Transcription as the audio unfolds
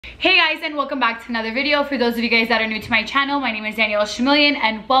Hey guys, and welcome back to another video. For those of you guys that are new to my channel, my name is Danielle Chameleon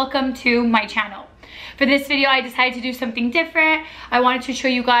and welcome to my channel. For this video, I decided to do something different. I wanted to show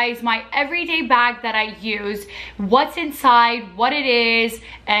you guys my everyday bag that I use, what's inside, what it is,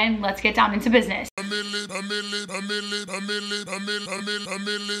 and let's get down into business.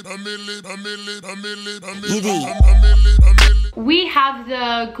 We have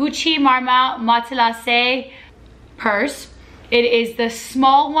the Gucci Marmont Matelassé purse. It is the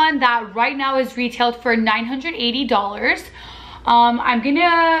small one that right now is retailed for $980. I'm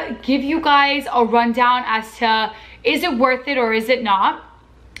gonna give you guys a rundown as to is it worth it or is it not,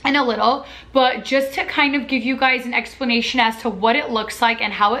 and a little, but just to kind of give you guys an explanation as to what it looks like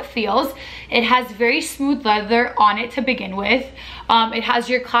and how it feels. It has very smooth leather on it to begin with. It has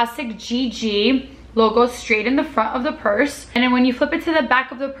your classic GG logo straight in the front of the purse, and then when you flip it to the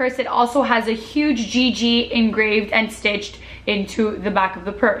back of the purse, it also has a huge GG engraved and stitched into the back of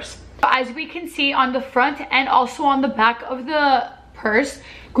the purse. As we can see on the front and also on the back of the purse,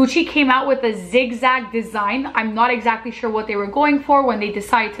 Gucci came out with a zigzag design. I'm not exactly sure what they were going for when they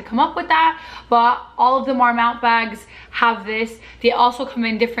decided to come up with that, but all of the Marmont bags have this. They also come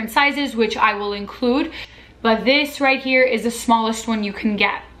in different sizes, which I will include, but this right here is the smallest one you can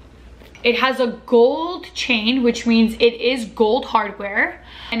get. It has a gold chain, which means it is gold hardware,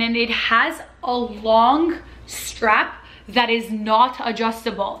 and then it has a long strap that is not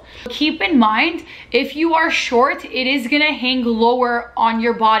adjustable. Keep in mind, if you are short, it is gonna hang lower on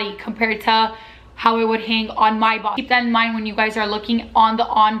your body compared to how it would hang on my body. Keep that in mind when you guys are looking on the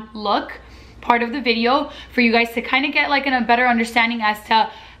on look part of the video, for you guys to kind of get like a better understanding as to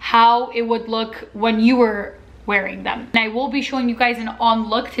how it would look when you were wearing them. And I will be showing you guys an on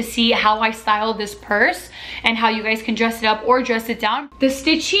look to see how I style this purse and how you guys can dress it up or dress it down. The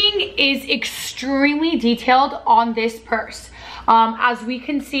stitching is extremely detailed on this purse. As we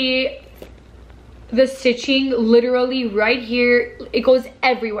can see, the stitching literally right here, it goes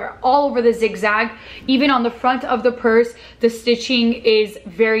everywhere, all over the zigzag. Even on the front of the purse, the stitching is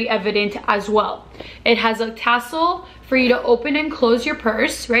very evident as well. It has a tassel for you to open and close your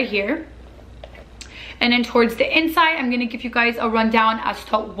purse right here. And then towards the inside, I'm gonna give you guys a rundown as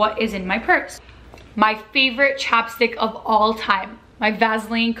to what is in my purse. My favorite chapstick of all time, my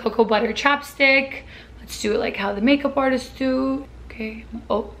Vaseline Cocoa Butter chapstick. Let's do it like how the makeup artists do. Okay,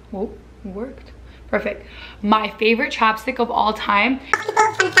 oh, whoa, it worked. Perfect. My favorite chapstick of all time.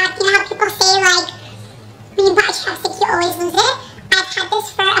 Fun fact, you know how people say like, when you buy chapstick, you always lose it? I've had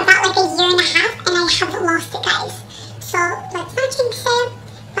this for about like a year and a half and I haven't lost it, guys. So let's not jinx it,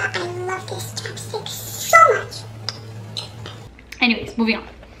 but I love this chapstick so much. Anyways, moving on.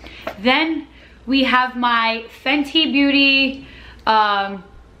 Then we have my Fenty Beauty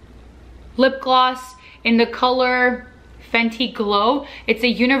lip gloss in the color Fenty Glow. It's a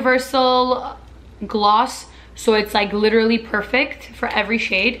universal gloss, so it's like literally perfect for every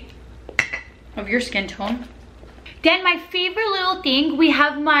shade of your skin tone. Then my favorite little thing, we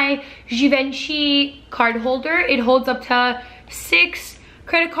have my Givenchy card holder. It holds up to 6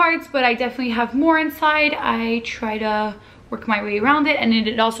 credit cards, but I definitely have more inside. I try to work my way around it, and then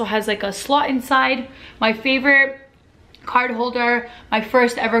it also has like a slot inside. My favorite card holder, my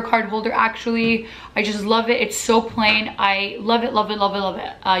first ever card holder actually. I just love it. It's so plain. I love it, love it, love it, love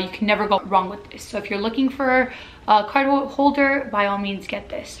it. You can never go wrong with this. So if you're looking for a card holder, by all means get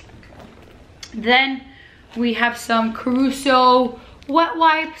this. Then we have some Caruso wet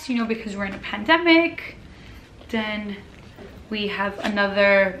wipes, you know, because we're in a pandemic. Then we have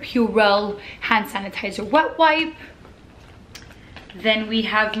another Purell hand sanitizer wet wipe. Then we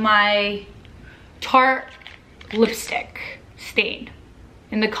have my Tarte lipstick stain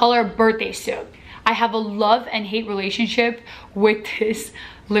in the color Birthday Suit. I have a love and hate relationship with this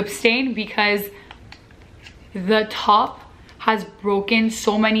lip stain because the top has broken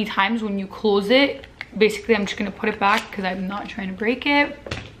so many times when you close it. Basically, I'm just gonna put it back because I'm not trying to break it.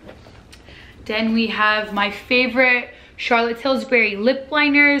 Then we have my favorite Charlotte Tilbury lip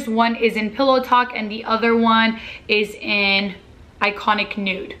liners. One is in Pillow Talk and the other one is in Iconic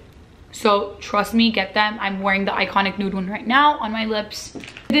Nude. So trust me, get them. I'm wearing the Iconic Nude one right now on my lips.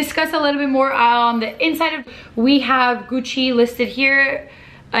 To discuss a little bit more on the inside of, we have Gucci listed here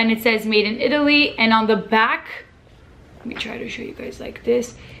and it says made in Italy, and on the back, let me try to show you guys like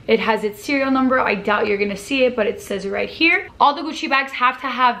this. It has its serial number. I doubt you're gonna see it, but it says it right here. All the Gucci bags have to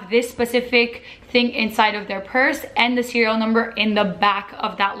have this specific thing inside of their purse and the serial number in the back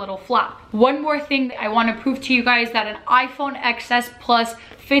of that little flap. One more thing that I wanna prove to you guys, that an iPhone XS Plus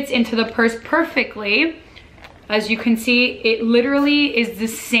fits into the purse perfectly. As you can see, it literally is the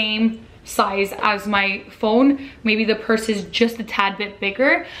same size as my phone. Maybe the purse is just a tad bit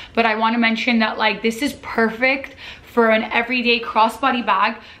bigger, but I want to mention that like this is perfect for an everyday crossbody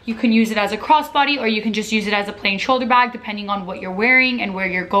bag. You can use it as a crossbody, or you can just use it as a plain shoulder bag depending on what you're wearing and where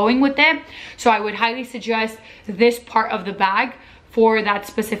you're going with it. So I would highly suggest this part of the bag for that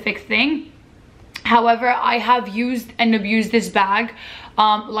specific thing. However, I have used and abused this bag.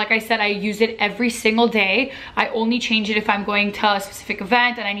 Like I said, I use it every single day. I only change it if I'm going to a specific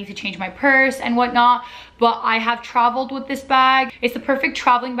event and I need to change my purse and whatnot. But I have traveled with this bag. It's the perfect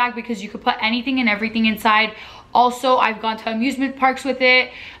traveling bag because you could put anything and everything inside. Also, I've gone to amusement parks with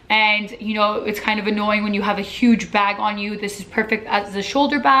it, and you know, it's kind of annoying when you have a huge bag on you. This is perfect as a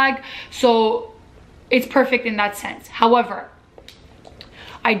shoulder bag, so it's perfect in that sense. However,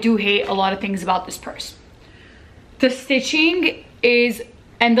 I do hate a lot of things about this purse. The stitching is,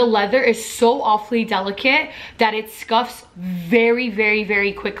 and the leather is so awfully delicate that it scuffs very, very,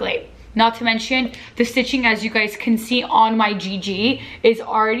 very quickly. Not to mention the stitching, as you guys can see on my GG, is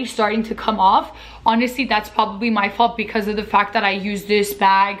already starting to come off. Honestly, that's probably my fault because of the fact that I use this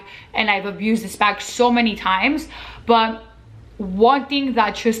bag and I've abused this bag so many times. But one thing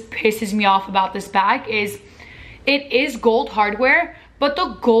that just pisses me off about this bag is it is gold hardware, but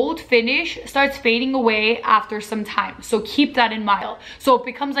the gold finish starts fading away after some time. So keep that in mind. So it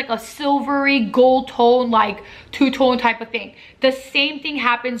becomes like a silvery gold tone, like two-tone type of thing. The same thing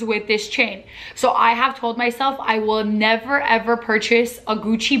happens with this chain. So I have told myself I will never ever purchase a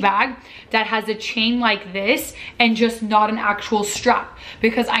Gucci bag that has a chain like this and just not an actual strap,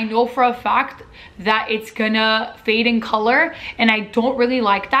 because I know for a fact that it's gonna fade in color, and I don't really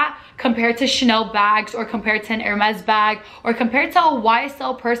like that compared to Chanel bags, or compared to an Hermes bag, or compared to a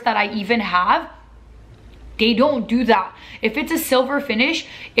YSL purse that I even have. They don't do that. If it's a silver finish,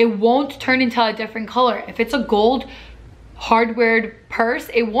 it won't turn into a different color. If it's a gold hardware purse,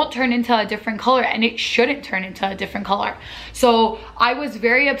 it won't turn into a different color, and it shouldn't turn into a different color. So I was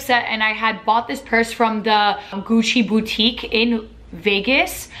very upset, and I had bought this purse from the Gucci boutique in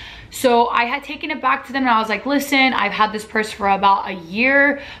Vegas. So I had taken it back to them and I was like, listen, I've had this purse for about a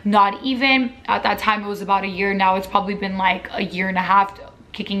year, not even. At that time it was about a year. Now it's probably been like a year and a half,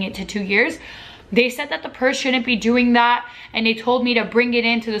 kicking it to 2 years. They said that the purse shouldn't be doing that, and they told me to bring it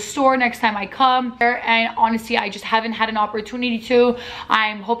into the store next time I come. And honestly, I just haven't had an opportunity to.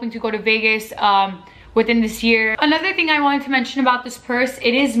 I'm hoping to go to Vegas within this year. Another thing I wanted to mention about this purse,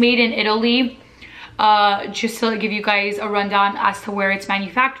 it is made in Italy. Just to give you guys a rundown as to where it's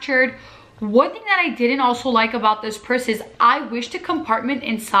manufactured. One thing that I didn't also like about this purse is I wish the compartment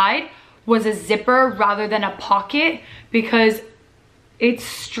inside was a zipper rather than a pocket, because it's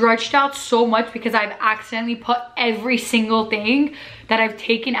stretched out so much because I've accidentally put every single thing that I've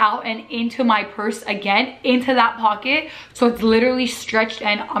taken out and into my purse again into that pocket. So it's literally stretched,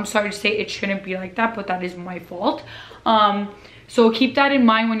 and I'm sorry to say it shouldn't be like that, but that is my fault. So keep that in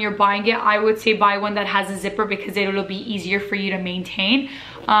mind when you're buying it. I would say buy one that has a zipper because it'll be easier for you to maintain.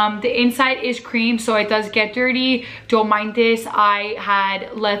 The inside is cream, so it does get dirty. Don't mind this. I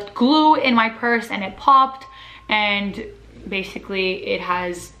had left glue in my purse and it popped, and basically it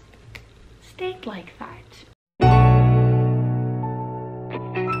has stayed like that.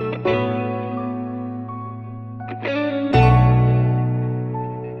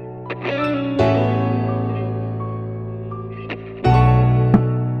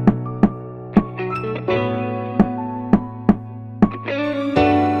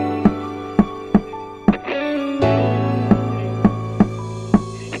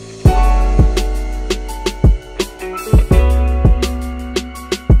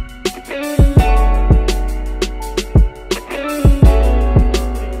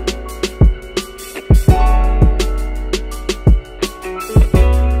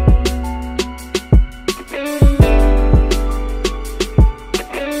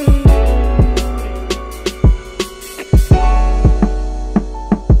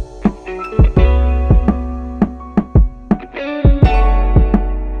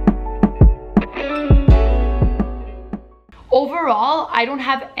 Overall, I don't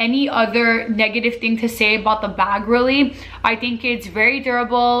have any other negative thing to say about the bag really. I think it's very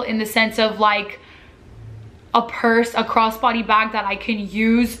durable in the sense of like a purse, a crossbody bag that I can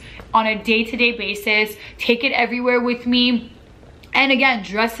use on a day-to-day basis, take it everywhere with me, and again,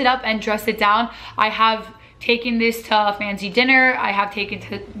 dress it up and dress it down. I have taken this to a fancy dinner. I have taken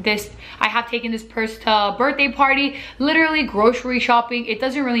this purse to a birthday party, literally grocery shopping. It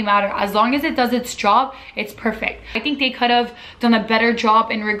doesn't really matter. As long as it does its job, it's perfect. I think they could have done a better job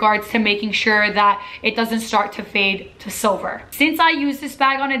in regards to making sure that it doesn't start to fade to silver. Since I use this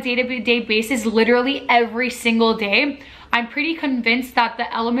bag on a day-to-day basis, literally every single day, I'm pretty convinced that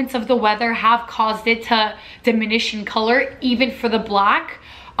the elements of the weather have caused it to diminish in color, even for the black.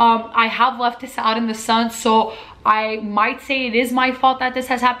 I have left this out in the sun, so I might say it is my fault that this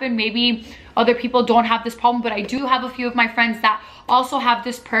has happened. Maybe other people don't have this problem, but I do have a few of my friends that also have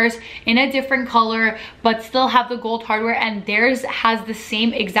this purse in a different color but still have the gold hardware, and theirs has the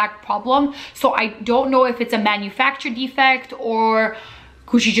same exact problem. So I don't know if it's a manufacturer defect or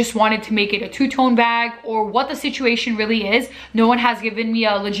Gucci just wanted to make it a two-tone bag, or what the situation really is. No one has given me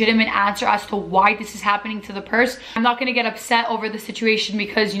a legitimate answer as to why this is happening to the purse. I'm not gonna get upset over the situation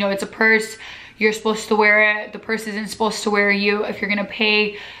because, you know, it's a purse. You're supposed to wear it. The purse isn't supposed to wear you. If you're gonna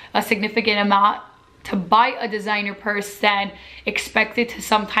pay a significant amount to buy a designer purse, then expect it to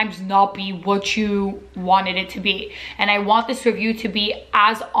sometimes not be what you wanted it to be. And I want this review to be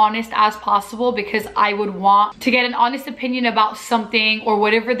as honest as possible, because I would want to get an honest opinion about something or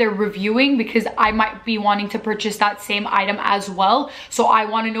whatever they're reviewing, because I might be wanting to purchase that same item as well. So I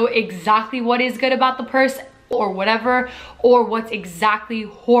want to know exactly what is good about the purse or whatever, or what's exactly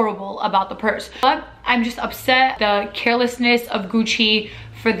horrible about the purse. But I'm just upset the carelessness of Gucci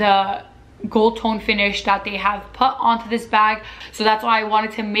for the gold tone finish that they have put onto this bag. So that's why I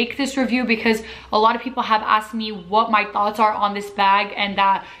wanted to make this review, because a lot of people have asked me what my thoughts are on this bag, and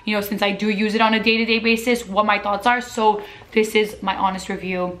that, you know, since I do use it on a day-to-day basis, what my thoughts are. So this is my honest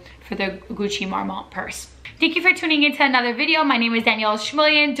review for the Gucci Marmont purse. Thank you for tuning into another video. My name is Danielle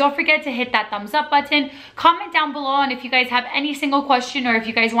Schmillian. Don't forget to hit that thumbs up button. Comment down below on if you guys have any single question, or if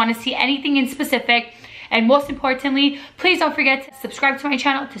you guys want to see anything in specific. And most importantly, please don't forget to subscribe to my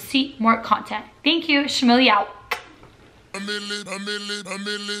channel to see more content. Thank you. Schmilly out.